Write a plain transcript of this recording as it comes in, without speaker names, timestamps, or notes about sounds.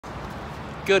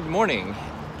Good morning.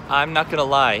 I'm not gonna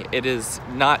lie, it is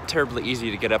not terribly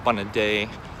easy to get up on a day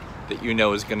that you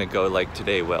know is gonna go like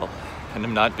today will. And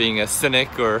I'm not being a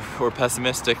cynic or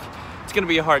pessimistic. It's gonna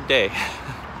be a hard day.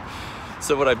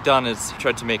 So what I've done is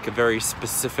tried to make a very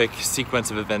specific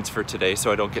sequence of events for today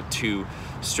so I don't get too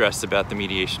stressed about the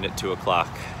mediation at 2 o'clock.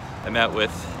 I met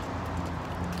with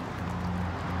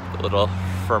the little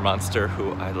fur monster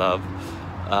who I love.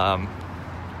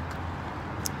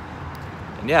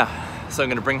 And yeah. So I'm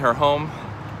gonna bring her home,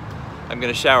 I'm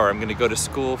gonna shower, I'm gonna go to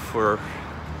school for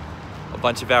a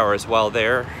bunch of hours. While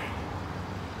there,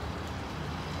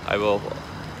 I will,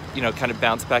 kind of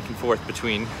bounce back and forth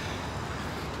between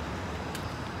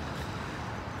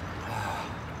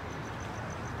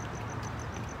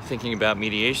thinking about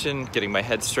mediation, getting my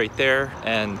head straight there,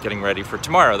 and getting ready for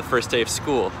tomorrow, the first day of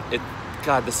school.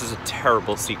 God, this is a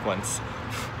terrible sequence.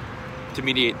 To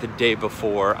mediate the day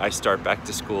before I start back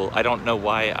to school. I don't know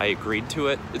why I agreed to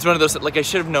it. It's one of those, I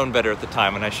should have known better at the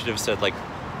time, and I should have said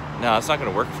no, it's not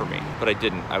gonna work for me, but I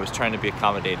didn't. I was trying to be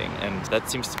accommodating, and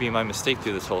that seems to be my mistake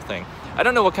through this whole thing. I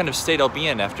don't know what kind of state I'll be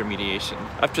in after mediation.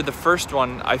 After the first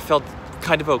one, I felt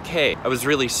kind of okay. I was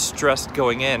really stressed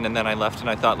going in, and then I left and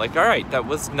I thought all right, that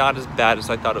was not as bad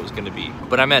as I thought it was gonna be.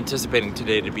 But I'm anticipating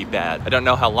today to be bad. I don't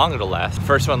know how long it'll last. The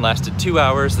first one lasted 2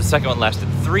 hours, the second one lasted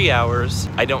 3 hours.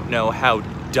 I don't know how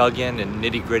dug in and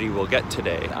nitty gritty we'll get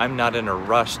today. I'm not in a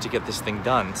rush to get this thing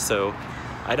done, so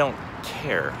I don't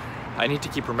care. I need to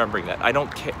keep remembering that. I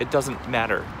don't care, it doesn't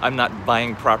matter. I'm not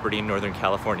buying property in Northern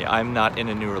California. I'm not in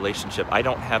a new relationship. I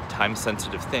don't have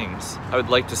time-sensitive things. I would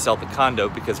like to sell the condo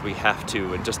because we have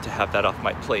to and just to have that off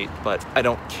my plate, but I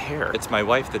don't care. It's my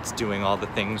wife that's doing all the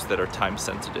things that are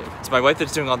time-sensitive. It's my wife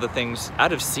that's doing all the things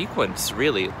out of sequence,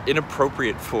 really.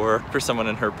 Inappropriate for someone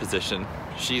in her position.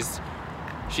 She's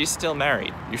still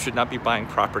married. You should not be buying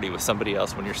property with somebody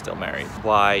else when you're still married.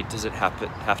 Why does it have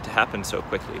to happen so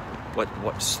quickly?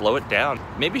 What, slow it down.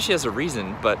 Maybe she has a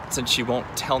reason, but since she won't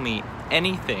tell me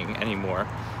anything anymore,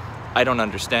 I don't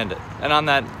understand it. And on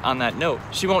that note,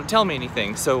 she won't tell me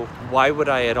anything, so why would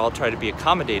I at all try to be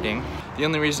accommodating? The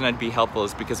only reason I'd be helpful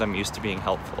is because I'm used to being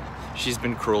helpful. She's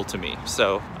been cruel to me,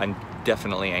 so I'm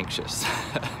definitely anxious.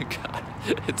 God,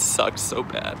 it sucks so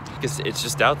bad. Because it's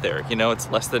just out there, it's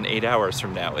less than 8 hours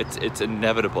from now. It's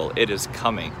inevitable, it is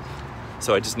coming.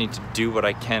 So I just need to do what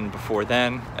I can before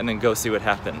then and then go see what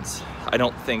happens. I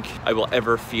don't think I will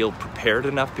ever feel prepared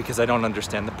enough because I don't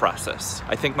understand the process.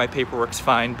 I think my paperwork's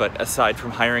fine, but aside from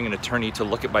hiring an attorney to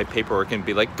look at my paperwork and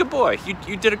be like, good boy,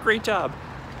 you did a great job.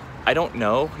 I don't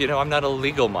know, I'm not a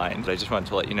legal mind. I just wanted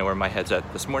to let you know where my head's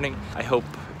at this morning. I hope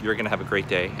you're gonna have a great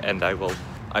day, and I will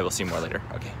see you more later.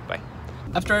 Okay, bye.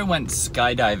 After I went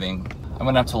skydiving, I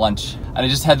went out to lunch, and I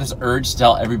just had this urge to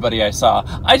tell everybody I saw,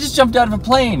 I just jumped out of a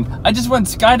plane. I just went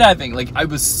skydiving. I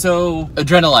was so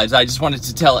adrenalized. I just wanted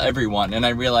to tell everyone, and I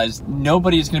realized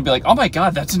nobody's gonna be like, oh my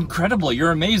God, that's incredible, you're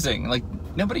amazing.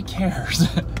 Nobody cares.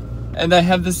 And I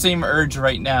have the same urge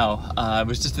right now. I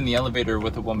was just in the elevator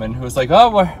with a woman who was like,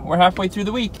 oh, we're halfway through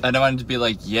the week. And I wanted to be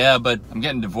like, yeah, but I'm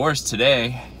getting divorced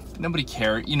today. Nobody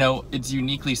cares. It's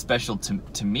uniquely special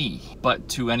to me, but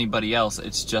to anybody else,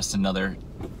 it's just another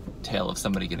tale of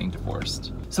somebody getting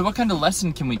divorced. So what kind of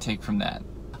lesson can we take from that?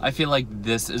 I feel like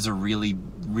this is a really,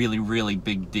 really, really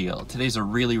big deal. Today's a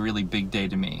really, really big day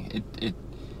to me.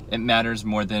 It matters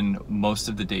more than most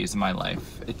of the days of my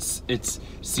life. It's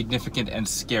significant and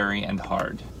scary and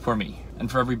hard for me. And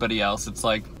for everybody else, it's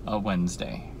like a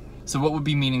Wednesday. So what would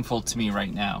be meaningful to me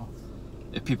right now?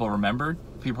 If people remembered,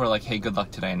 people are like, hey, good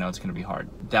luck today, I know it's gonna be hard.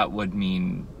 That would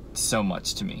mean so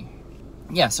much to me.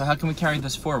 Yeah, so how can we carry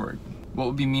this forward? What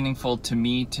would be meaningful to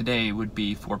me today would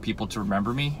be for people to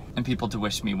remember me and people to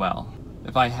wish me well.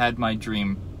 If I had my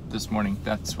dream this morning,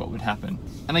 that's what would happen.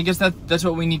 And I guess that's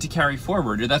what we need to carry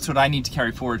forward, or that's what I need to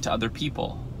carry forward to other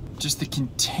people. Just the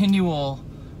continual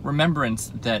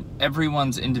remembrance that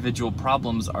everyone's individual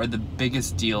problems are the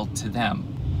biggest deal to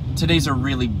them. Today's a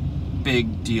really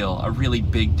big deal, a really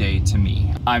big day to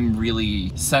me. I'm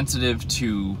really sensitive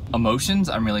to emotions,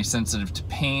 I'm really sensitive to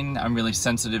pain, I'm really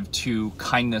sensitive to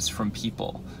kindness from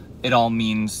people. It all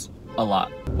means a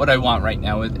lot. What I want right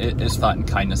now is thought and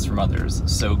kindness from others.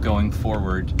 So going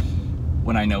forward,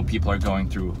 when I know people are going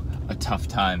through a tough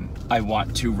time, I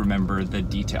want to remember the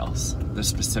details, the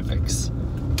specifics,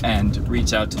 and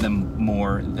reach out to them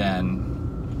more than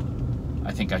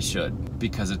I think I should,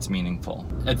 because it's meaningful.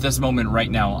 At this moment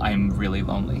right now, I'm really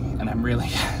lonely, and I'm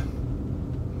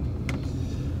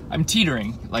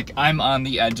teetering, I'm on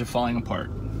the edge of falling apart.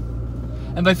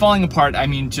 And by falling apart, I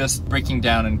mean just breaking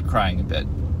down and crying a bit.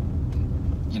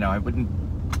 I wouldn't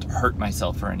hurt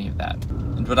myself or any of that.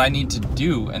 And what I need to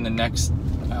do in the next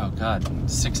Oh God,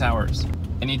 6 hours.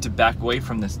 I need to back away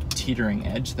from this teetering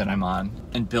edge that I'm on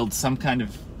and build some kind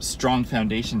of strong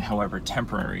foundation, however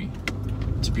temporary,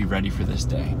 to be ready for this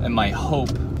day. And my hope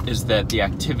is that the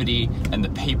activity and the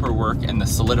paperwork and the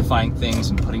solidifying things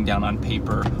and putting down on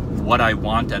paper what I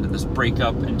want out of this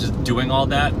breakup and just doing all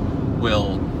that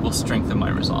will strengthen my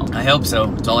resolve. I hope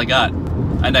so. It's all I got.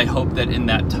 And I hope that in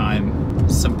that time,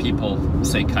 some people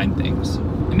say kind things.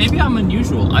 And maybe I'm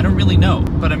unusual, I don't really know.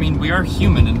 But I mean, we are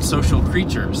human and social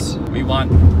creatures. We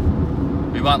want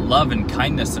love and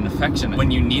kindness and affection.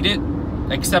 When you need it,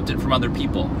 accept it from other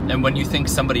people. And when you think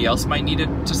somebody else might need it,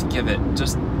 just give it.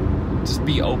 Just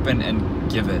be open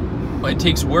and give it. It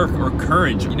takes work or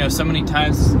courage. You know, so many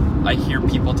times I hear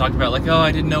people talk about like, oh,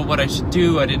 I didn't know what I should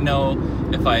do. I didn't know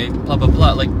if I blah, blah,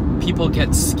 blah. Like, people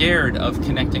get scared of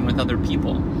connecting with other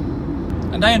people.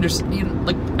 And I understand, you know,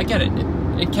 like, I get it.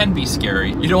 It can be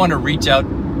scary. You don't want to reach out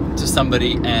to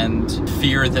somebody and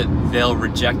fear that they'll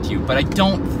reject you, but I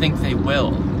don't think they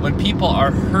will. When people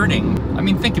are hurting, I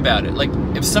mean, think about it. Like,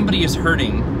 if somebody is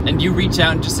hurting and you reach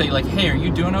out and just say like, hey, are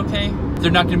you doing okay?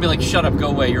 They're not gonna be like, shut up, go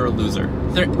away, you're a loser.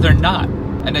 They're not.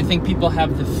 And I think people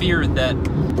have the fear that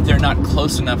they're not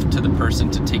close enough to the person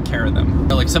to take care of them.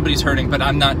 Like, somebody's hurting, but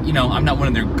I'm not, you know, I'm not one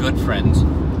of their good friends.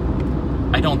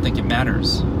 I don't think it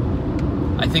matters.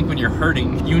 I think when you're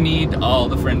hurting, you need all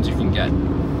the friends you can get.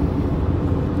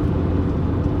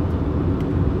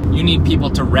 You need people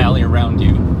to rally around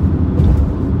you.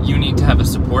 You need to have a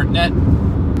support net.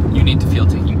 You need to feel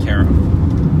taken care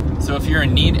of. So if you're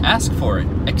in need, ask for it,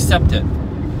 accept it.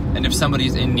 And if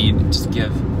somebody's in need, just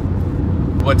give.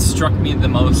 What struck me the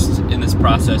most in this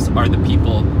process are the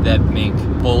people that make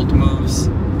bold moves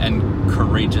and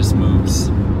courageous moves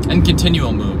and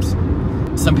continual moves.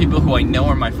 Some people who I know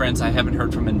are my friends I haven't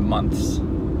heard from in months.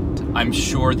 I'm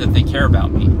sure that they care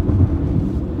about me.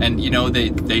 And you know,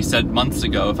 they said months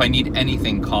ago, if I need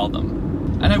anything, call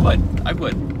them. And I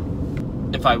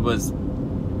would, if I was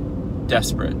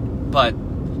desperate. But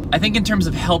I think in terms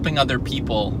of helping other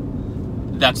people,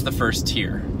 that's the first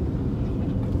tier.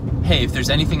 Hey, if there's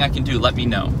anything I can do, let me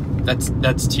know.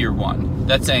 That's tier one.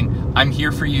 That's saying, I'm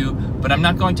here for you, but I'm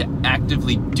not going to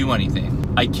actively do anything.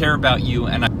 I care about you,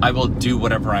 and I will do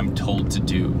whatever I'm told to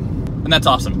do. And that's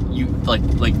awesome. You like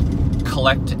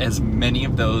collect as many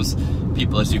of those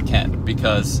people as you can,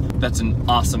 because that's an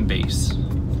awesome base.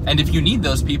 And if you need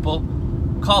those people,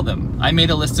 call them. I made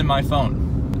a list in my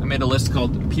phone. I made a list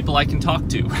called people I can talk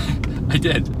to. I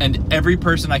did. And every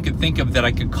person I could think of that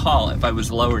I could call if I was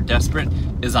low or desperate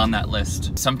is on that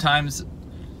list. Sometimes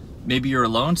maybe you're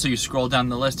alone, so you scroll down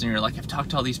the list and you're like, I've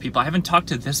talked to all these people. I haven't talked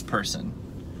to this person.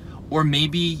 Or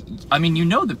maybe, I mean, you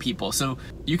know the people, so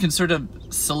you can sort of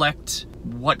select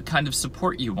what kind of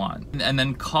support you want and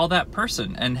then call that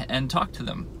person and talk to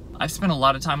them. I've spent a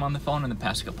lot of time on the phone in the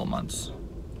past couple months,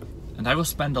 and I will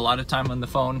spend a lot of time on the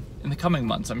phone in the coming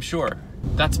months, I'm sure.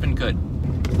 That's been good.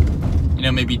 You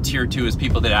know, maybe tier 2 is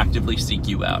people that actively seek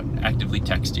you out, actively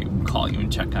text you, call you and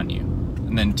check on you.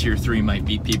 And then tier 3 might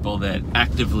be people that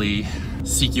actively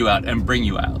seek you out and bring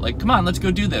you out. Like, come on, let's go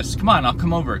do this. Come on, I'll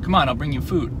come over. Come on, I'll bring you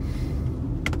food.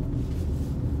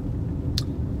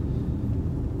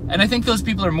 And I think those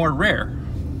people are more rare.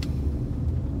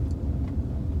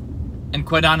 And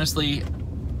quite honestly,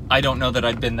 I don't know that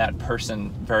I've been that person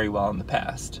very well in the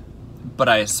past, but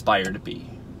I aspire to be.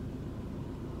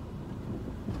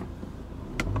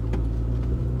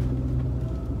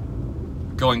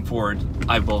 Going forward,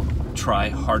 I will try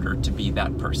harder to be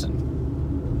that person.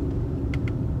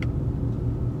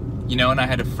 You know, and I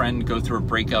had a friend go through a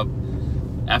breakup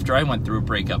after I went through a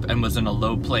breakup and was in a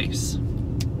low place.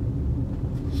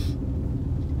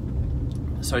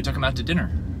 So I took him out to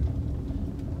dinner.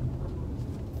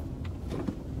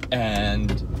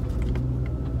 And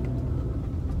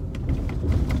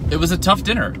it was a tough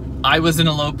dinner. I was in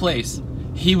a low place.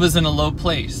 He was in a low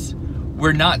place.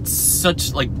 We're not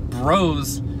such like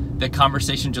bros that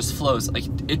conversation just flows. Like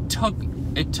it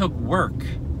took work.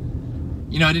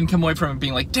 You know, I didn't come away from it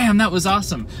being like, damn, that was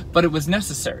awesome. But it was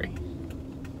necessary.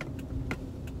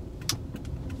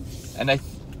 And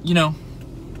you know,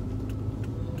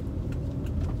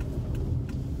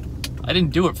 I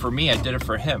didn't do it for me, I did it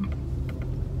for him.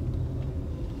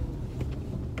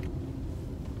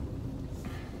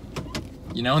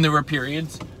 You know, and there were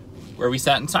periods where we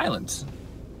sat in silence.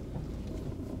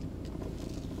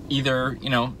 Either, you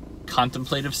know,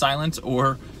 contemplative silence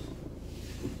or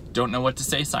don't know what to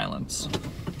say silence.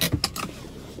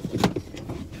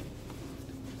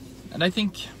 And I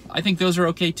think those are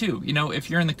okay too. You know, if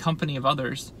you're in the company of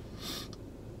others,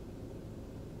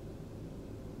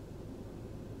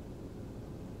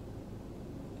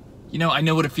 You know, I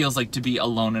know what it feels like to be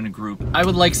alone in a group. I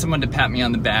would like someone to pat me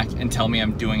on the back and tell me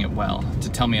I'm doing it well, to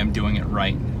tell me I'm doing it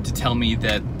right, to tell me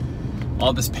that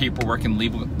all this paperwork and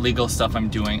legal stuff I'm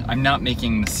doing, I'm not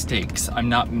making mistakes, I'm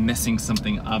not missing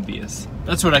something obvious.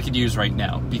 That's what I could use right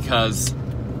now, because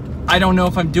I don't know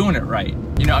if I'm doing it right.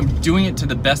 You know, I'm doing it to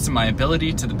the best of my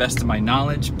ability, to the best of my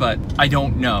knowledge, but I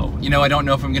don't know. You know, I don't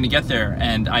know if I'm gonna get there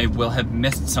and I will have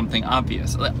missed something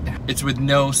obvious. It's with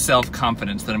no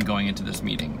self-confidence that I'm going into this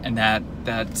meeting, and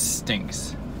that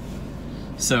stinks.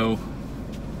 So,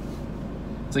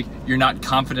 it's like you're not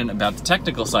confident about the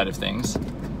technical side of things,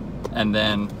 and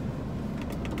then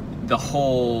the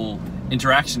whole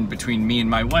interaction between me and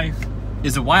my wife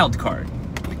is a wild card,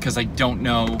 because I don't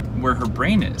know where her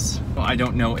brain is. I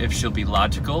don't know if she'll be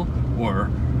logical or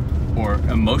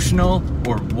emotional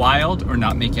or wild or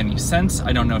not make any sense.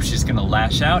 I don't know if she's gonna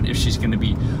lash out, if she's gonna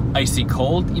be icy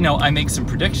cold. You know, I make some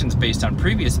predictions based on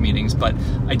previous meetings, but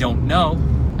I don't know.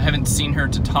 I haven't seen her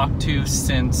to talk to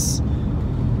since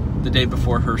the day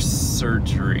before her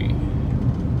surgery.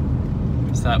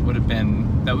 So that would have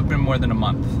been more than a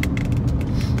month,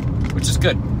 which is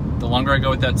good. The longer I go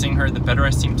without seeing her, the better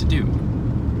I seem to do.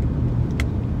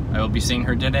 I will be seeing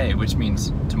her today, which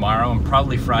means tomorrow and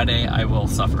probably Friday I will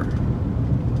suffer.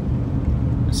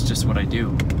 It's just what I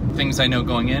do. Things I know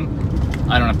going in,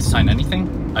 I don't have to sign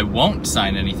anything. I won't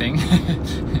sign anything.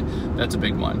 That's a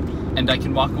big one. And I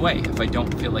can walk away if I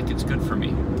don't feel like it's good for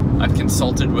me. I've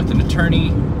consulted with an attorney.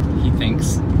 He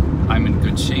thinks I'm in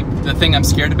good shape. The thing I'm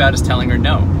scared about is telling her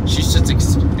no. She's just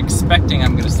expecting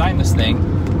I'm gonna sign this thing,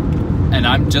 and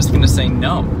I'm just gonna say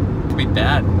no. It'd be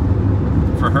bad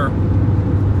for her.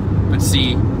 But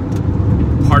see,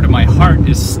 part of my heart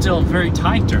is still very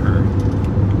tied to her.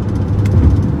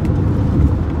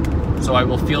 So I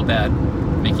will feel bad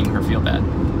making her feel bad.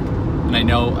 And I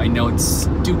know it's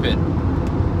stupid,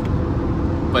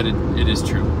 but it is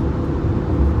true.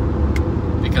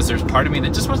 Because there's part of me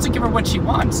that just wants to give her what she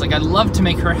wants. Like, I love to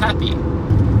make her happy,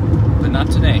 but not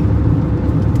today.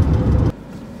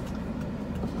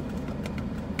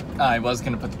 I was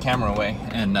gonna put the camera away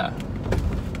and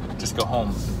just go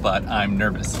home, but I'm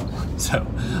nervous. So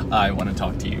I want to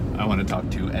talk to you. I want to talk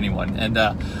to anyone. And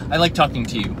I like talking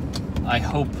to you. I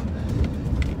hope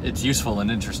it's useful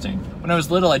and interesting. When I was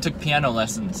little, I took piano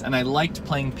lessons, and I liked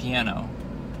playing piano.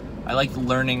 I liked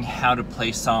learning how to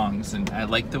play songs, and I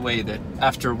liked the way that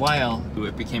after a while,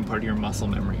 it became part of your muscle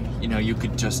memory. You know, you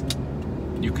could just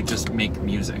make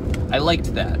music. I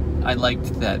liked that. I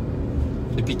liked that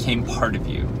it became part of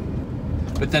you.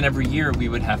 But then every year we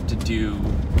would have to do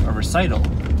a recital,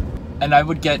 and I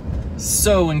would get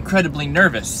so incredibly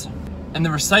nervous. And the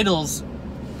recitals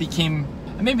became,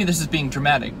 and maybe this is being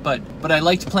dramatic, but I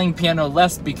liked playing piano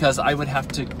less because I would have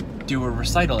to do a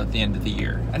recital at the end of the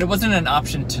year. And it wasn't an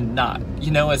option to not. You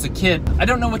know, as a kid, I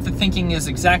don't know what the thinking is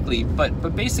exactly,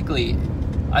 but basically,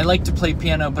 I liked to play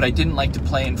piano, but I didn't like to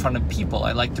play in front of people.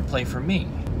 I liked to play for me.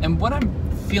 And what I'm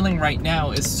feeling right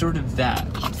now is sort of that.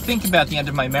 I think about the end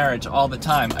of my marriage all the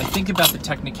time. I think about the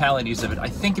technicalities of it. I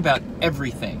think about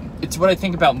everything. It's what I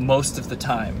think about most of the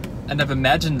time. And I've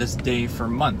imagined this day for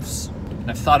months. And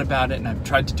I've thought about it, and I've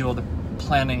tried to do all the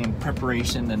planning and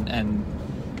preparation and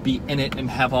be in it and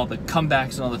have all the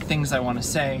comebacks and all the things I want to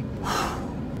say.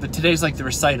 But today's like the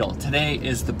recital. Today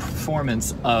is the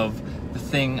performance of the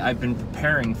thing I've been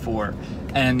preparing for.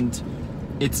 And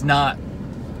it's not...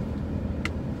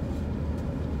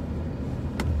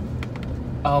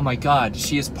 Oh my God,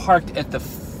 she is parked at the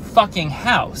fucking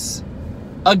house.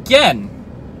 Again!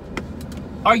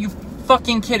 Are you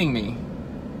fucking kidding me?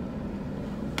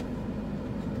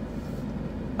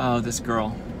 Oh, this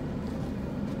girl.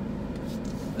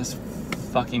 This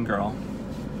fucking girl.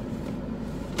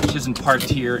 She hasn't parked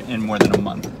here in more than a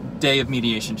month. Day of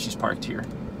mediation, she's parked here.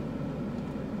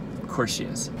 Of course she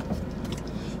is.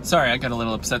 Sorry, I got a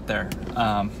little upset there.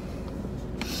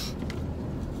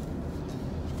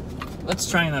 Let's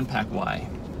try and unpack why.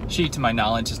 She, to my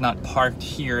knowledge, has not parked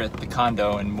here at the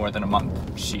condo in more than a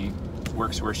month. She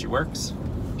works where she works.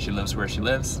 She lives where she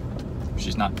lives.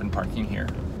 She's not been parking here.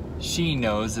 She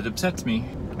knows it upsets me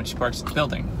when she parks at the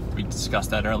building. We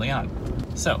discussed that early on.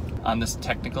 So, on this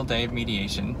technical day of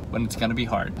mediation, when it's gonna be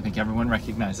hard, I think everyone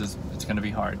recognizes it's gonna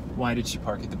be hard. Why did she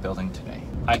park at the building today?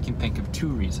 I can think of two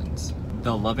reasons.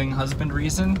 The loving husband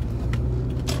reason,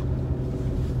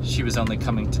 she was only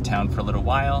coming to town for a little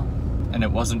while, and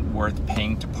it wasn't worth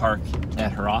paying to park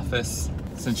at her office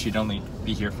since she'd only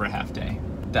be here for a half day.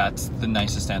 That's the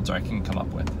nicest answer I can come up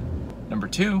with. Number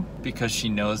two, because she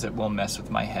knows it will mess with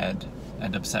my head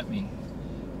and upset me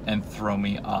and throw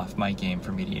me off my game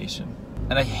for mediation.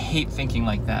 And I hate thinking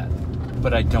like that,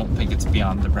 but I don't think it's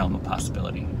beyond the realm of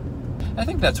possibility. I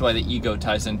think that's why the ego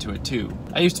ties into it too.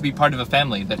 I used to be part of a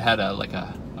family that had a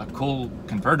cool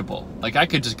convertible. Like I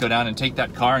could just go down and take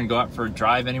that car and go out for a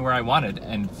drive anywhere I wanted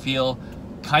and feel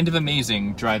kind of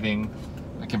amazing driving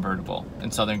a convertible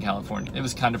in Southern California. It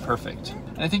was kind of perfect.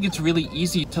 And I think it's really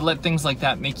easy to let things like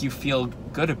that make you feel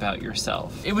good about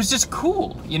yourself. It was just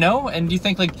cool, you know? And you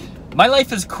think like, my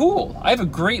life is cool. I have a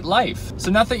great life.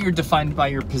 So not that you're defined by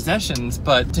your possessions,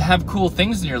 but to have cool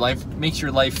things in your life makes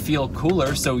your life feel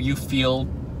cooler, so you feel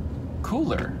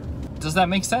cooler. Does that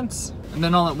make sense? And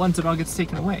then all at once it all gets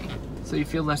taken away. So you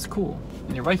feel less cool.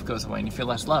 And your wife goes away and you feel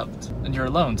less loved. And you're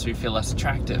alone, so you feel less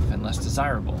attractive and less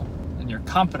desirable. And your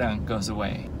confidant goes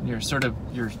away. And you're sort of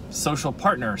your social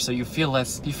partner, so you feel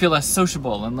less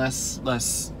sociable and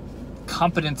less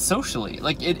competent socially.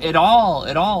 Like it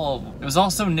was all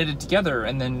so knitted together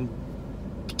and then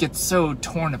gets so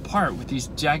torn apart with these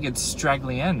jagged,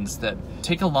 straggly ends that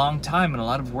take a long time and a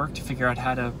lot of work to figure out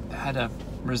how to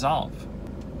resolve.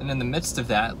 And in the midst of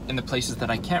that, in the places that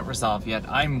I can't resolve yet,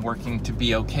 I'm working to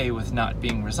be okay with not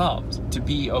being resolved, to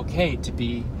be okay to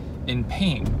be in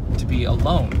pain, to be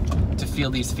alone, to feel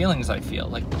these feelings I feel.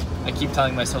 Like I keep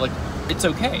telling myself, like, it's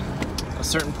okay. A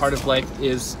certain part of life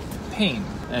is pain,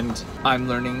 and I'm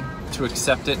learning to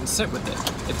accept it and sit with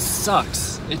it. It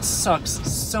sucks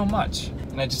so much.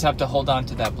 And I just have to hold on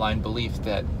to that blind belief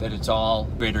that it's all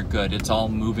greater good. It's all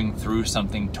moving through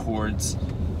something towards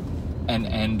an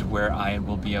end where I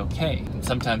will be okay. And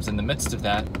sometimes in the midst of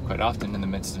that, quite often in the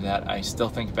midst of that, I still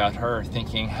think about her,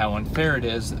 thinking how unfair it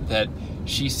is that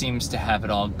she seems to have it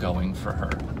all going for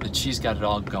her, that she's got it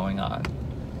all going on.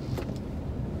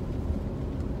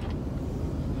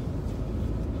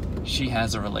 She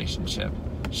has a relationship.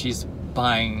 She's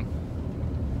buying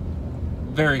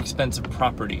very expensive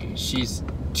property. She's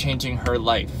changing her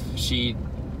life. She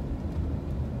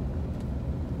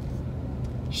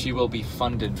will be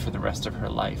funded for the rest of her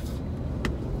life.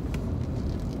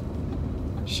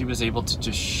 She was able to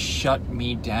just shut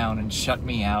me down and shut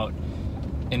me out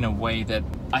in a way that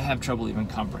I have trouble even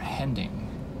comprehending,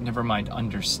 never mind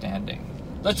understanding.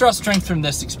 Let's draw strength from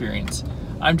this experience.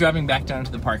 I'm driving back down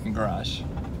to the parking garage,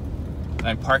 and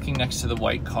I'm parking next to the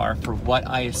white car for what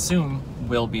I assume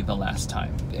will be the last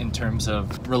time. In terms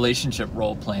of relationship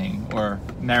role-playing or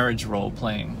marriage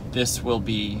role-playing, this will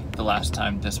be the last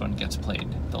time this one gets played.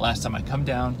 The last time I come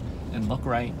down and look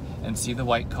right and see the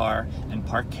white car and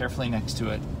park carefully next to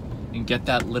it and get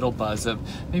that little buzz of,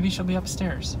 maybe she'll be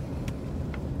upstairs.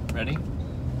 Ready?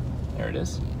 There it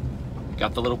is.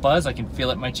 Got the little buzz, I can feel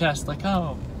it in my chest, like,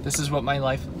 oh, this is what my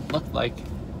life looked like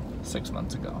 6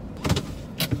 months ago.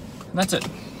 And that's it.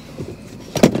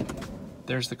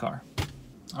 There's the car.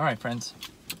 All right, friends,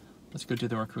 let's go do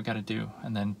the work we gotta do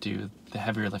and then do the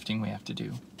heavier lifting we have to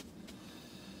do.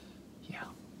 Yeah.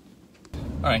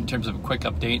 All right, in terms of a quick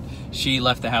update, she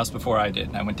left the house before I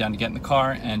did. I went down to get in the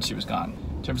car and she was gone.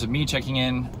 In terms of me checking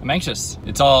in, I'm anxious.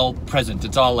 It's all present.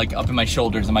 It's all like up in my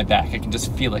shoulders and my back. I can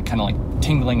just feel it kind of like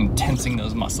tingling and tensing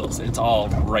those muscles. It's all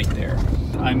right there.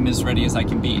 I'm as ready as I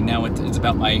can be. Now it's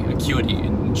about my acuity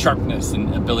and sharpness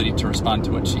and ability to respond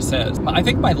to what she says. I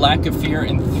think my lack of fear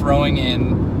in throwing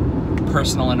in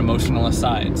personal and emotional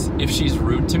asides. If she's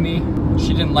rude to me, she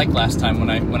didn't like last time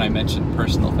when I mentioned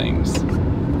personal things.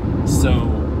 So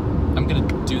I'm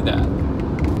gonna do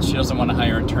that. She doesn't want to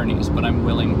hire attorneys, but I'm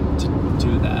willing to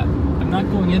do that. I'm not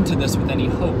going into this with any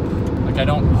hope. Like, I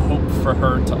don't hope for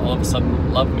her to all of a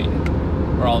sudden love me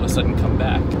or all of a sudden come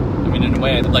back. I mean, in a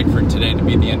way, I'd like for today to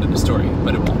be the end of the story,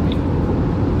 but it won't be.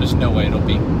 There's no way it'll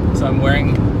be. So I'm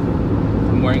wearing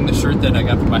the shirt that I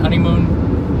got for my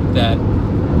honeymoon that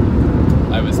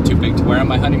I was too big to wear on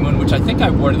my honeymoon, which I think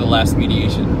I wore to the last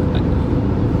mediation.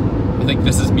 I think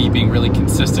this is me being really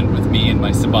consistent with me and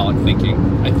my symbolic thinking.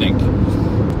 I think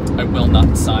I will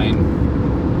not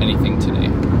sign anything today.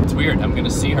 It's weird, I'm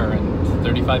gonna see her in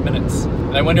 35 minutes.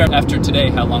 And I wonder after today,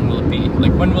 how long will it be?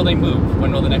 Like, when will they move?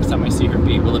 When will the next time I see her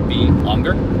be? Will it be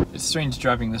longer? It's strange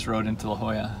driving this road into La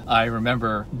Jolla. I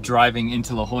remember driving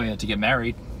into La Jolla to get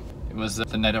married. It was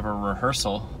the night of a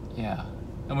rehearsal, yeah.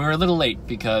 And we were a little late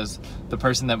because the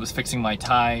person that was fixing my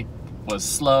tie was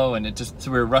slow, and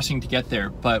so we were rushing to get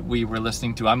there, but we were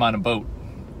listening to I'm on a Boat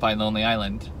by Lonely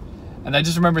Island. And I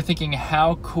just remember thinking,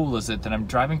 how cool is it that I'm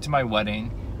driving to my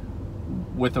wedding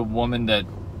with a woman that,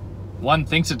 one,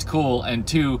 thinks it's cool, and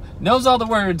two, knows all the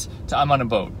words to I'm on a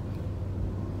boat.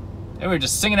 And we were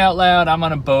just singing out loud, I'm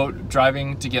on a boat,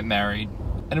 driving to get married.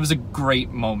 And it was a great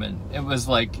moment. It was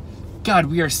like, God,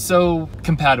 we are so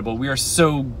compatible. We are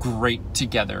so great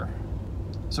together.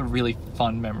 It's a really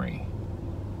fun memory.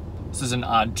 This is an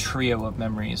odd trio of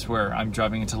memories where I'm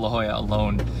driving into La Jolla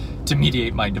alone to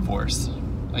mediate my divorce.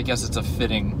 I guess it's a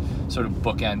fitting sort of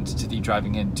bookend to the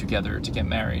driving in together to get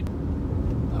married.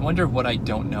 I wonder what I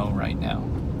don't know right now.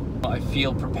 I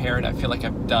feel prepared. I feel like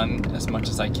I've done as much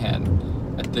as I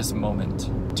can at this moment.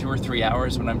 2 or 3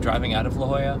 hours when I'm driving out of La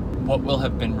Jolla, what will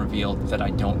have been revealed that I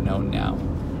don't know now?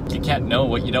 You can't know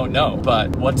what you don't know,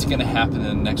 but what's gonna happen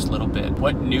in the next little bit?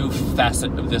 What new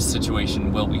facet of this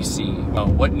situation will we see?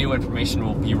 What new information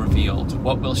will be revealed?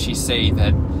 What will she say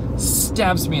that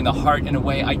stabs me in the heart in a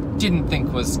way I didn't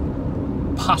think was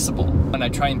possible? And I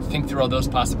try and think through all those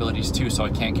possibilities too, so I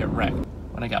can't get wrecked.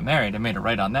 When I got married, I made a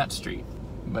right on that street.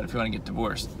 But if you want to get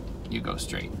divorced, you go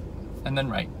straight, and then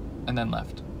right, and then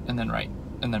left, and then right,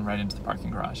 and then right into the parking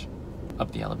garage,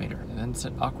 up the elevator, and then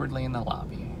sit awkwardly in the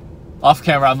lobby. Off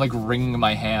camera, I'm like wringing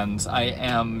my hands. I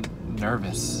am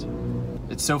nervous.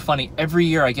 It's so funny. Every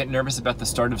year I get nervous about the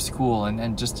start of school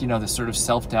and just, you know, this sort of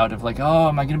self-doubt of like, oh,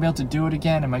 am I going to be able to do it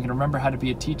again? Am I going to remember how to be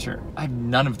a teacher? I have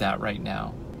none of that right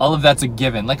now. All of that's a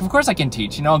given. Like, of course I can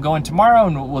teach. You know, I'll go in tomorrow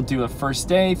and we'll do a first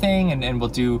day thing and we'll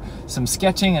do some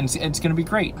sketching and it's going to be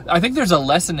great. I think there's a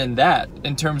lesson in that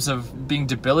in terms of being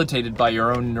debilitated by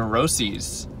your own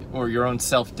neuroses or your own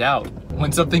self-doubt.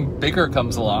 When something bigger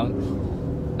comes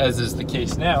along, as is the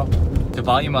case now, the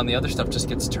volume on the other stuff just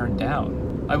gets turned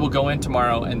down. I will go in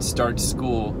tomorrow and start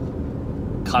school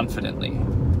confidently.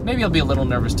 Maybe I'll be a little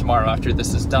nervous tomorrow after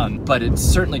this is done, but it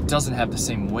certainly doesn't have the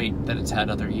same weight that it's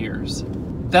had other years.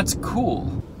 That's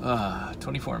cool.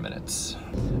 24 minutes.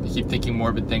 I keep thinking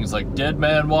morbid things like dead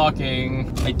man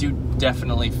walking. I do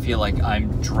definitely feel like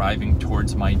I'm driving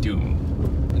towards my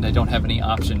doom, and I don't have any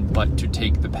option but to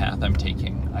take the path I'm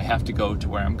taking. I have to go to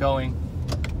where I'm going.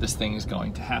 This thing is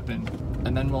going to happen,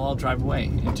 and then we'll all drive away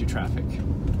into traffic.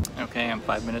 Okay, I'm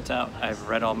 5 minutes out. I've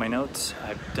read all my notes.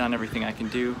 I've done everything I can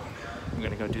do. I'm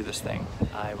gonna go do this thing.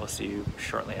 I will see you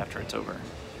shortly after it's over.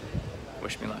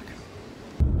 Wish me luck.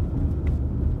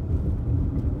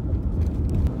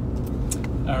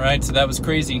 All right, so that was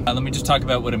crazy. Let me just talk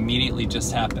about what immediately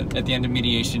just happened. At the end of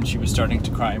mediation, she was starting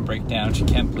to cry and break down. She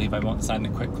can't believe I won't sign the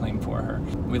quitclaim for her.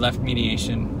 We left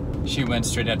mediation. She went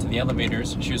straight out to the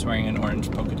elevators. She was wearing an orange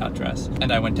polka dot dress.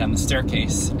 And I went down the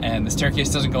staircase, and the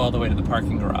staircase doesn't go all the way to the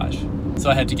parking garage.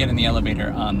 So I had to get in the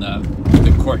elevator on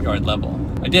the courtyard level.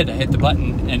 I did, I hit the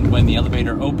button, and when the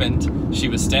elevator opened, she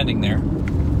was standing there.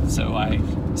 So I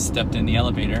stepped in the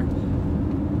elevator,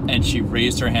 and she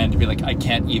raised her hand to be like, I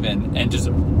can't even, and just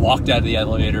walked out of the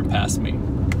elevator past me.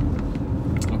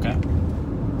 Okay.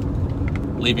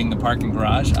 Leaving the parking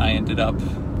garage, I ended up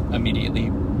immediately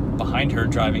behind her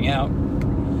driving out.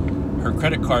 Her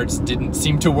credit cards didn't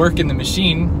seem to work in the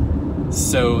machine,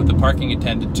 so the parking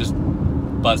attendant just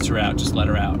buzzed her out, just let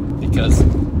her out, because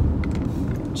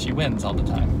she wins all the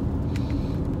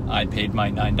time. I paid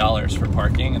my $9 for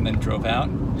parking and then drove out,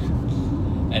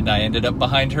 and I ended up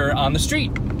behind her on the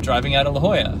street, driving out of La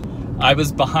Jolla. I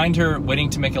was behind her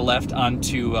waiting to make a left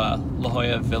onto La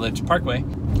Jolla Village Parkway.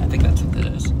 I think that's what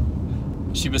it is.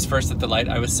 She was first at the light,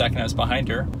 I was second, I was behind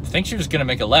her. I think she was gonna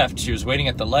make a left, she was waiting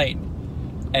at the light,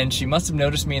 and she must have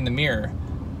noticed me in the mirror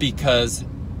because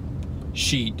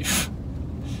she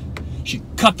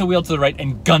cut the wheel to the right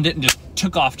and gunned it and just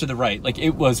took off to the right. Like,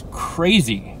 it was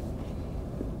crazy.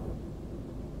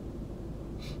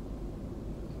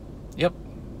 Yep.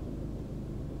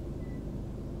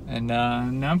 And now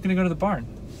I'm gonna go to the barn.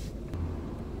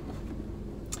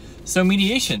 So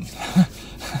mediation.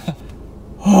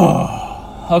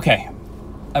 Okay,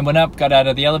 I went up, got out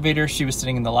of the elevator. She was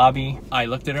sitting in the lobby. I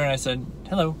looked at her and I said,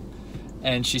 hello.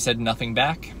 And she said nothing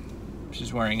back.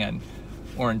 She's wearing an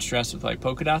orange dress with white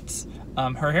polka dots.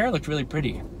 Her hair looked really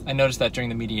pretty. I noticed that during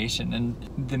the mediation.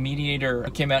 And the mediator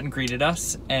came out and greeted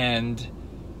us and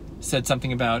said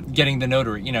something about getting the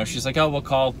notary. You know, she's like, oh, we'll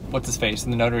call what's-his-face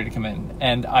and the notary to come in.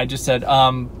 And I just said,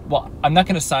 well, I'm not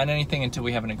gonna sign anything until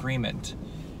we have an agreement.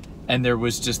 And there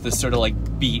was just this sort of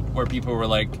like beat where people were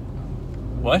like,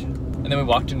 what? And then we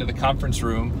walked into the conference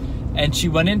room and she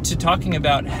went into talking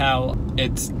about how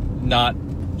it's not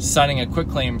signing a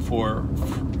quitclaim for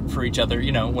each other,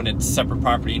 you know, when it's separate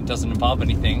property and doesn't involve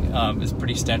anything, is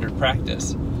pretty standard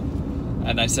practice.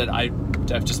 And I said,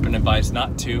 I've just been advised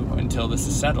not to until this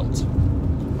is settled.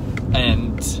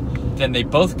 And then they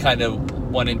both kind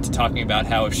of went into talking about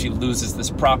how if she loses this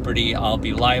property, I'll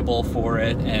be liable for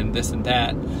it and this and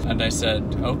that. And I said,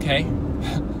 okay.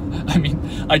 I mean,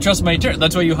 I trust my attorney.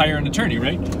 That's why you hire an attorney,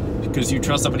 right? Because you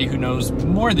trust somebody who knows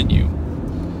more than you.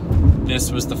 This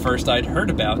was the first I'd heard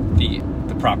about the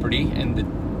property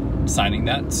and signing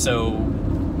that. So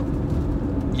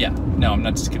yeah, no, I'm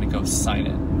not just gonna go sign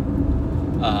it.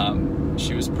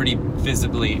 She was pretty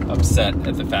visibly upset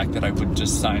at the fact that I would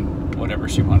just sign whatever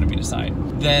she wanted me to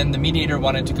sign. Then the mediator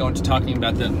wanted to go into talking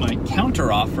about my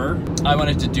counteroffer. I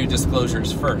wanted to do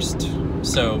disclosures first.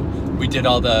 So we did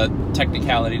all the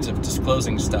technicalities of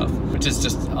disclosing stuff, which is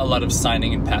just a lot of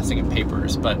signing and passing of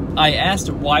papers. But I asked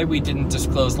why we didn't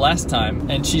disclose last time,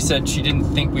 and she said she didn't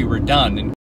think we were done,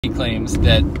 and she claims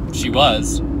that she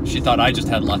was. She thought I just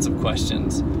had lots of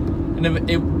questions. And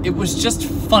it was just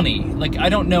funny. Like, I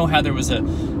don't know how there was a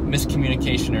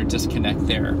miscommunication or disconnect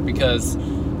there, because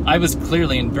I was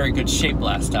clearly in very good shape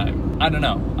last time. I don't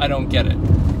know. I don't get it.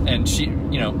 And she,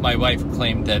 you know, my wife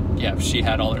claimed that, yeah, she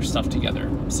had all her stuff together.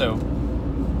 So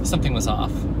something was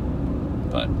off.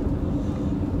 But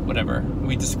whatever.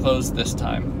 We disclosed this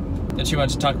time. Then she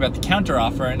wanted to talk about the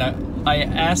counteroffer, and I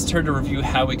asked her to review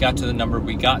how we got to the number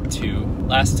we got to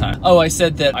last time. Oh, I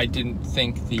said that I didn't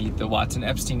think the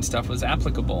Watson-Epstein stuff was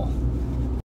applicable.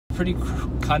 Pretty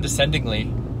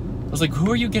condescendingly. I was like,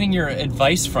 who are you getting your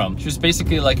advice from? She was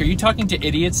basically like, are you talking to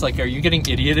idiots? Like, are you getting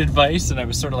idiot advice? And I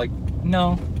was sort of like,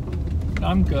 no,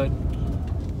 I'm good.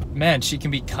 Man, she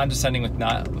can be condescending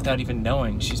without even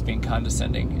knowing she's being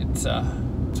condescending. It's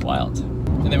wild.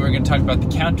 And then we were going to talk about the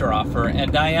counteroffer,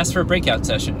 and I asked for a breakout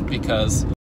session because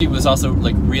she was also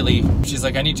like really, she's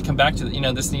like, I need to come back to, you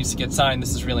know, this needs to get signed.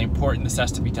 This is really important. This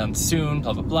has to be done soon,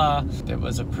 blah, blah, blah. It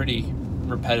was a pretty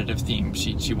repetitive theme.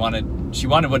 She wanted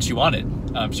what she wanted.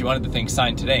 She wanted the thing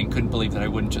signed today and couldn't believe that I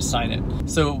wouldn't just sign it.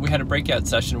 So we had a breakout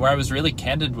session where I was really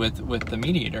candid with the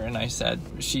mediator, and I said,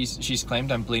 she's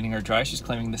claimed I'm bleeding her dry. She's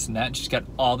claiming this and that. And she's got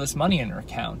all this money in her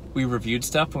account. We reviewed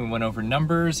stuff and we went over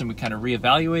numbers and we kind of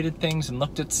reevaluated things and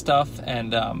looked at stuff.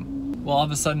 And well, all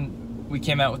of a sudden we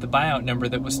came out with a buyout number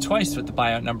that was twice what the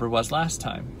buyout number was last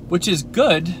time, which is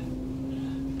good,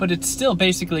 but it's still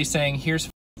basically saying, here's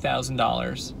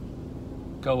 $1,000.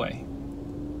 Go away.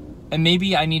 And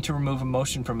maybe I need to remove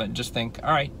emotion from it and just think,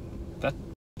 all right, that's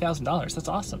 $1,000, that's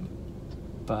awesome.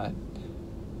 But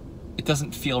it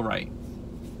doesn't feel right.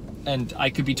 And I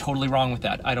could be totally wrong with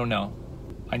that. I don't know.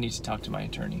 I need to talk to my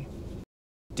attorney.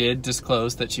 Did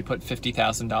disclose that she put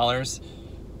 $50,000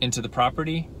 into the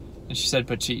property. And she said,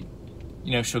 but she,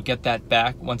 you know, she'll get that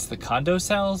back once the condo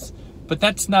sells. But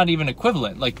that's not even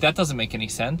equivalent. Like, that doesn't make any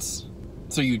sense.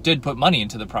 So you did put money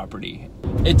into the property.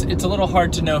 It's a little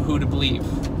hard to know who to believe,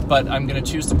 but I'm going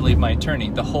to choose to believe my attorney.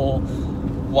 The whole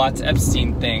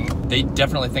Watts-Epstein thing, they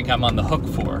definitely think I'm on the hook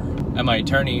for, and my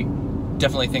attorney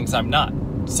definitely thinks I'm not.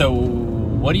 So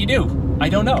what do you do? I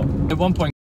don't know. At one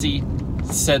point, he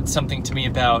said something to me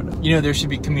about, you know, there should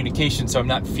be communication, so I'm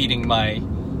not feeding my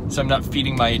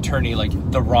attorney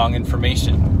like the wrong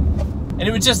information. And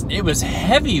it was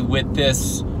heavy with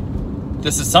this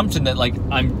assumption that like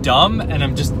I'm dumb and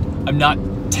I'm not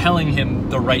telling him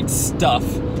the right stuff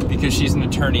because she's an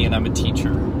attorney and I'm a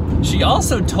teacher. She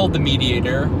also told the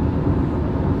mediator,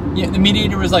 yeah, the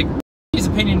mediator was like, his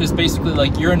opinion is basically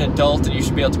like, you're an adult and you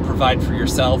should be able to provide for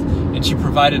yourself, and she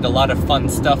provided a lot of fun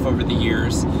stuff over the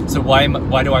years, so why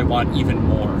do I want even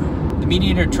more? The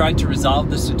mediator tried to resolve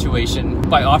the situation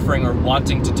by offering or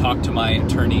wanting to talk to my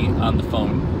attorney on the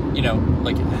phone, you know,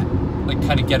 like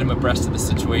kind of get him abreast of the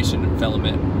situation and fill him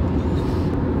in.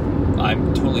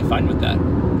 I'm totally fine with that.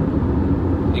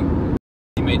 I think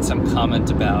he made some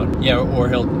comment about, yeah, or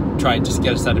he'll try and just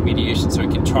get us out of mediation so he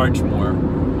can charge more.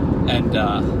 And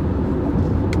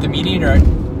the mediator,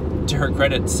 to her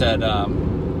credit, said,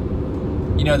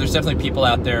 you know, there's definitely people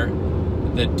out there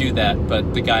that do that,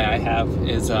 but the guy I have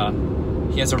is,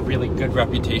 he has a really good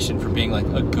reputation for being like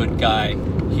a good guy.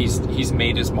 He's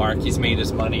made his mark, he's made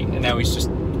his money, and now he's just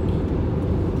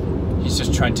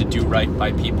trying to do right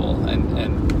by people,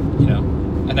 and you know,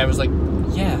 and I was like,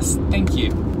 yes, thank you.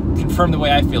 Confirm the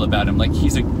way I feel about him. Like,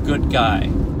 he's a good guy.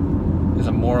 He's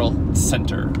a moral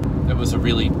center. It was a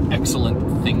really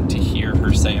excellent thing to hear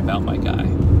her say about my guy. I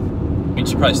mean,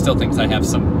 she probably still thinks I have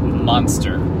some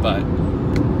monster, but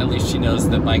at least she knows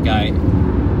that my guy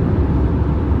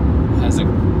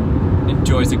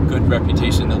enjoys a good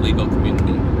reputation in the legal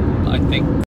community. I think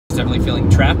she's definitely feeling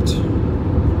trapped.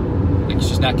 Like,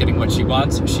 she's not getting what she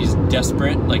wants. She's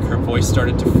desperate. Like, her voice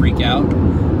started to freak out.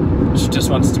 She just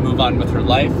wants to move on with her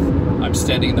life. I'm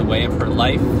standing in the way of her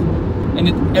life.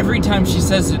 And every time she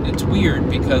says it, it's weird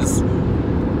because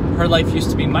her life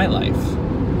used to be my life.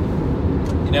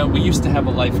 You know, we used to have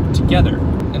a life together.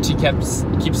 And she keeps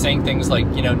saying things like,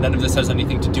 you know, none of this has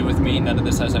anything to do with me. None of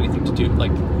this has anything to do,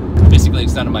 like, basically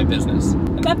it's none of my business.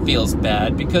 And that feels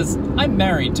bad because I'm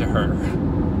married to her.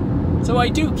 So I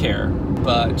do care.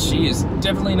 But she is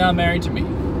definitely not married to me.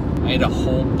 I ate a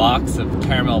whole box of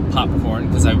caramel popcorn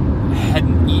because I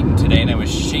hadn't eaten today and I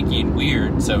was shaky and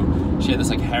weird. So she had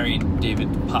this like Harry and David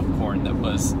popcorn that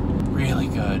was really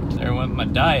good. There went my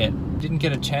diet. didn't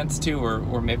get a chance to,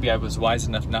 or maybe I was wise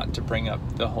enough not to bring up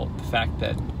the fact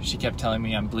that she kept telling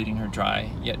me I'm bleeding her dry,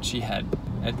 yet she had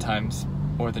at times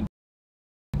more than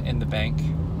in the bank.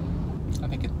 I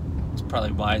think it's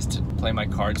probably wise to play my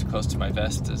cards close to my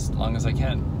vest as long as I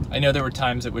can. I know there were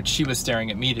times at which she was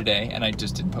staring at me today and I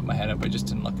just didn't put my head up, I just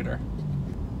didn't look at her.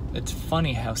 It's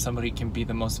funny how somebody can be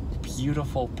the most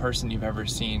beautiful person you've ever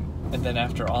seen, and then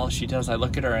after all she does, I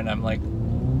look at her and I'm like,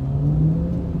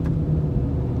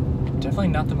 definitely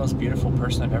not the most beautiful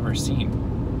person I've ever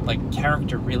seen. Like,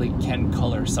 character really can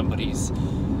color somebody's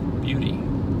beauty.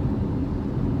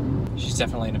 She's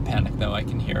definitely in a panic though, I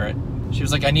can hear it. She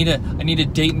was like, I need a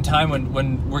date and time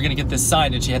when we're gonna get this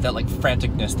signed, and she had that like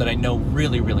franticness that I know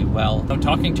really, really well. I'm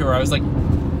talking to her, I was like,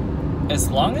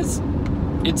 as long as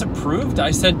it's approved, I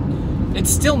said,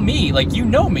 it's still me, like, you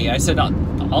know me. I said,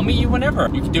 I'll meet you whenever.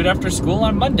 You can do it after school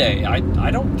on Monday.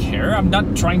 I don't care. I'm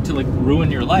not trying to like ruin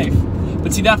your life.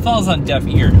 But see, that falls on deaf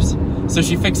ears. So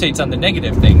she fixates on the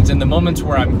negative things. In the moments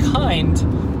where I'm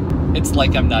kind, it's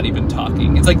like I'm not even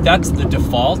talking. It's like that's the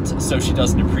default, so she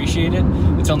doesn't appreciate it.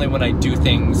 It's only when I do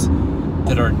things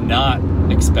that are not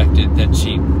expected that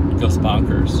she goes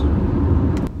bonkers.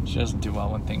 She doesn't do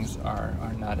well when things are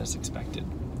not as expected.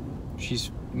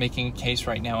 She's making a case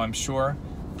right now, I'm sure,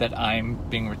 that I'm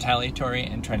being retaliatory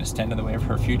and trying to stand in the way of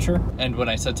her future. And when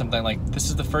I said something like, this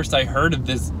is the first I heard of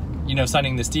this, you know,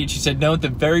 signing this deed, she said, no, at the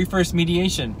very first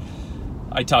mediation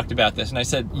I talked about this. And I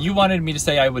said, you wanted me to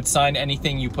say I would sign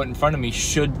anything you put in front of me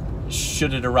should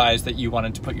it arise that you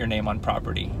wanted to put your name on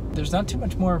property. There's not too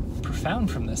much more profound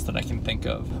from this that I can think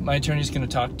of. My attorney's going to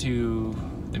talk to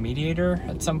the mediator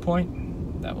at some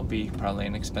point. That will be probably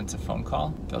an expensive phone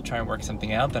call. They'll try and work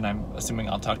something out. Then I'm assuming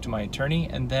I'll talk to my attorney,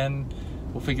 and then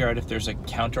we'll figure out if there's a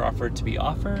counter offer to be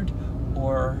offered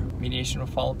or mediation will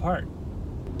fall apart.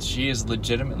 She is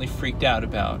legitimately freaked out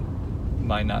about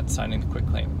my not signing the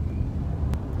quitclaim.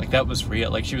 Like, that was real.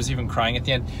 Like, she was even crying at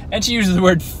the end. And she uses the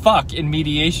word fuck in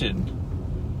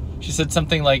mediation. She said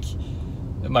something like,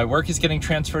 my work is getting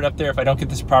transferred up there. If I don't get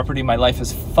this property, my life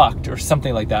is fucked, or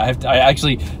something like that. I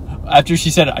actually, after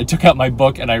she said it, I took out my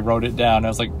book and I wrote it down. I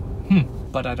was like,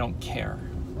 but I don't care.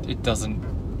 It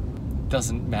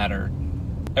doesn't matter.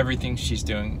 Everything she's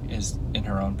doing is in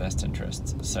her own best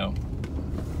interests. So,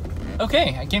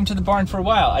 okay, I came to the barn for a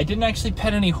while. I didn't actually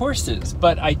pet any horses,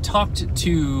 but I talked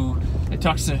to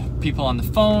people on the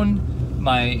phone.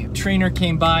 My trainer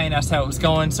came by and asked how it was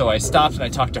going, so I stopped and I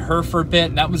talked to her for a bit,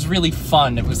 and that was really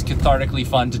fun. It was cathartically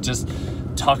fun to just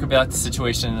talk about the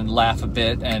situation and laugh a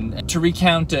bit, and to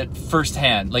recount it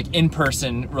firsthand, like in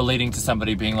person, relating to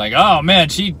somebody being like, oh man,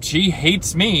 she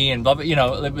hates me, and blah, blah, you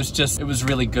know, it was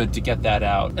really good to get that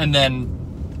out. And then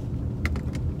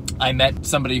I met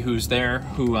somebody who's there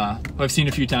who I've seen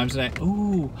a few times, and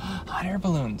ooh, hot air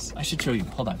balloons. I should show you,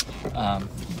 hold on.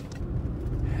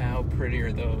 How pretty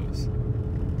are those?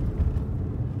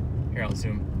 Here, I'll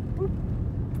zoom.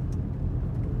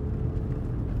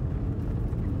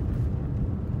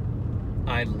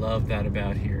 I love that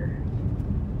about here.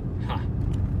 Ha.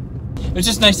 It's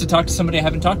just nice to talk to somebody I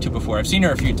haven't talked to before. I've seen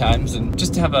her a few times, and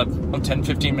just to have a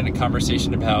 10-15 minute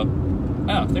conversation about,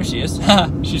 oh, there she is.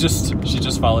 she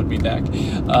just followed me back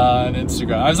on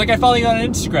Instagram. I was like, I follow you on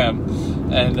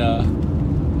Instagram.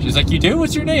 And she's like, you do?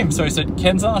 What's your name? So I said,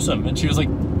 Ken Zawsum. And she was like,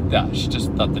 yeah, she just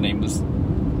thought the name was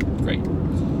great.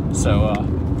 So,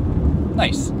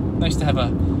 nice to have a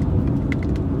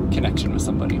connection with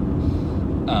somebody.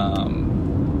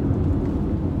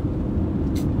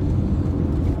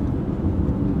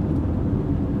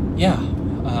 Yeah.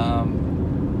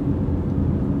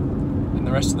 And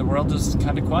the rest of the world is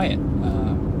kind of quiet.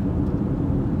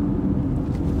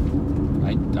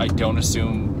 I don't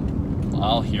assume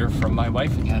I'll hear from my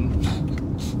wife again.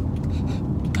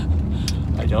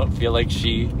 I don't feel like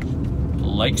she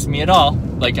likes me at all.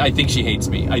 Like, I think she hates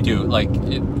me. I do. Like,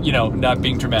 you know, not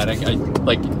being dramatic.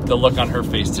 Like, the look on her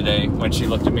face today when she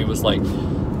looked at me was like,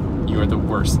 you are the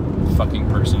worst fucking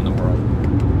person in the world.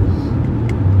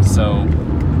 So,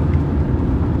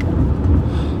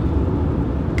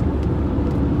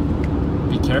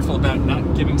 be careful about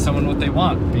not giving someone what they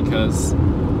want, because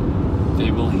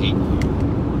they will hate you.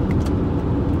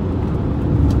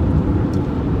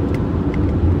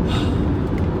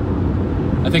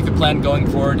 I think the plan going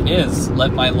forward is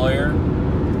let my lawyer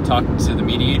talk to the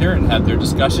mediator and have their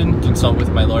discussion, consult with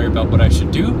my lawyer about what I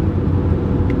should do,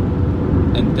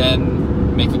 and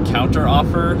then make a counter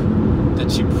offer that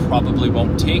she probably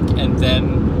won't take, and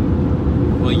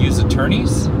then we'll use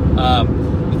attorneys.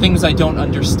 The things I don't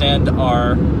understand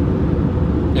are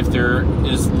if there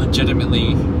is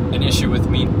legitimately an issue with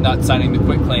me not signing the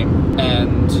quitclaim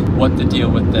and what the deal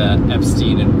with the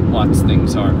Epstein and Watts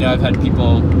things are. You know, I've had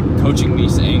people coaching me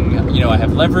saying, you know, I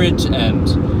have leverage and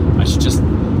I should just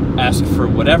ask for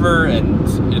whatever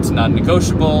and it's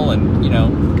non-negotiable, and, you know,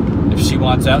 if she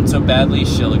wants out so badly,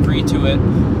 she'll agree to it.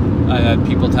 I had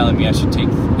people telling me I should take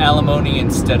alimony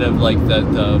instead of like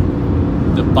the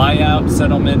buyout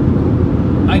settlement.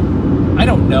 I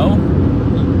don't know.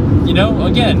 You know,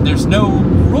 again, there's no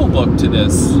rule book to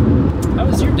this. How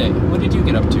was your day? What did you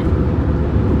get up to?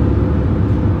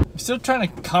 I'm still trying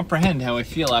to comprehend how I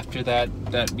feel after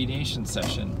that mediation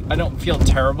session. I don't feel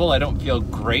terrible. I don't feel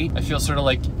great. I feel sort of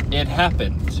like it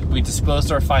happened. We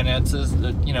disposed our finances.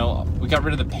 You know, we got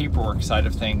rid of the paperwork side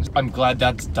of things. I'm glad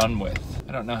that's done with.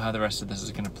 I don't know how the rest of this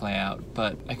is going to play out,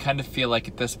 but I kind of feel like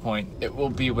at this point it will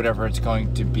be whatever it's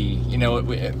going to be. You know,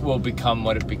 it will become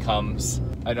what it becomes.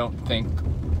 I don't think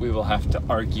we will have to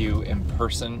argue in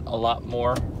person a lot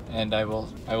more, and I will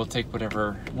take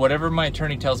whatever my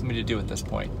attorney tells me to do at this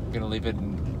point. I'm going to leave it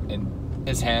in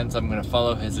his hands. I'm going to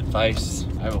follow his advice.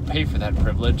 I will pay for that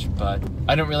privilege, but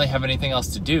I don't really have anything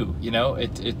else to do. You know,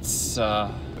 it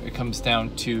comes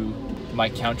down to my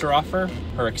counteroffer,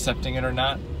 her accepting it or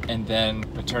not, and then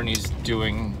attorneys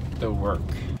doing the work.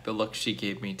 The look she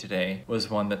gave me today was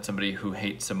one that somebody who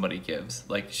hates somebody gives.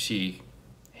 Like, she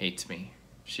hates me.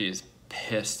 She is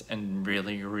pissed and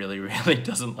really, really, really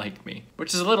doesn't like me,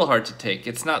 which is a little hard to take.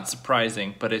 It's not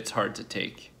surprising, but it's hard to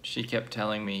take. She kept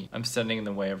telling me I'm standing in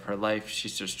the way of her life.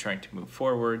 She's just trying to move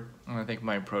forward. And I think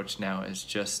my approach now is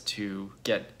just to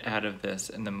get out of this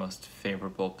in the most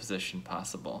favorable position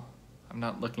possible. I'm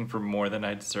not looking for more than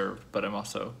I deserve, but I'm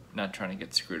also not trying to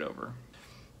get screwed over.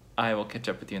 I will catch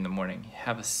up with you in the morning.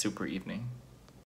 Have a super evening.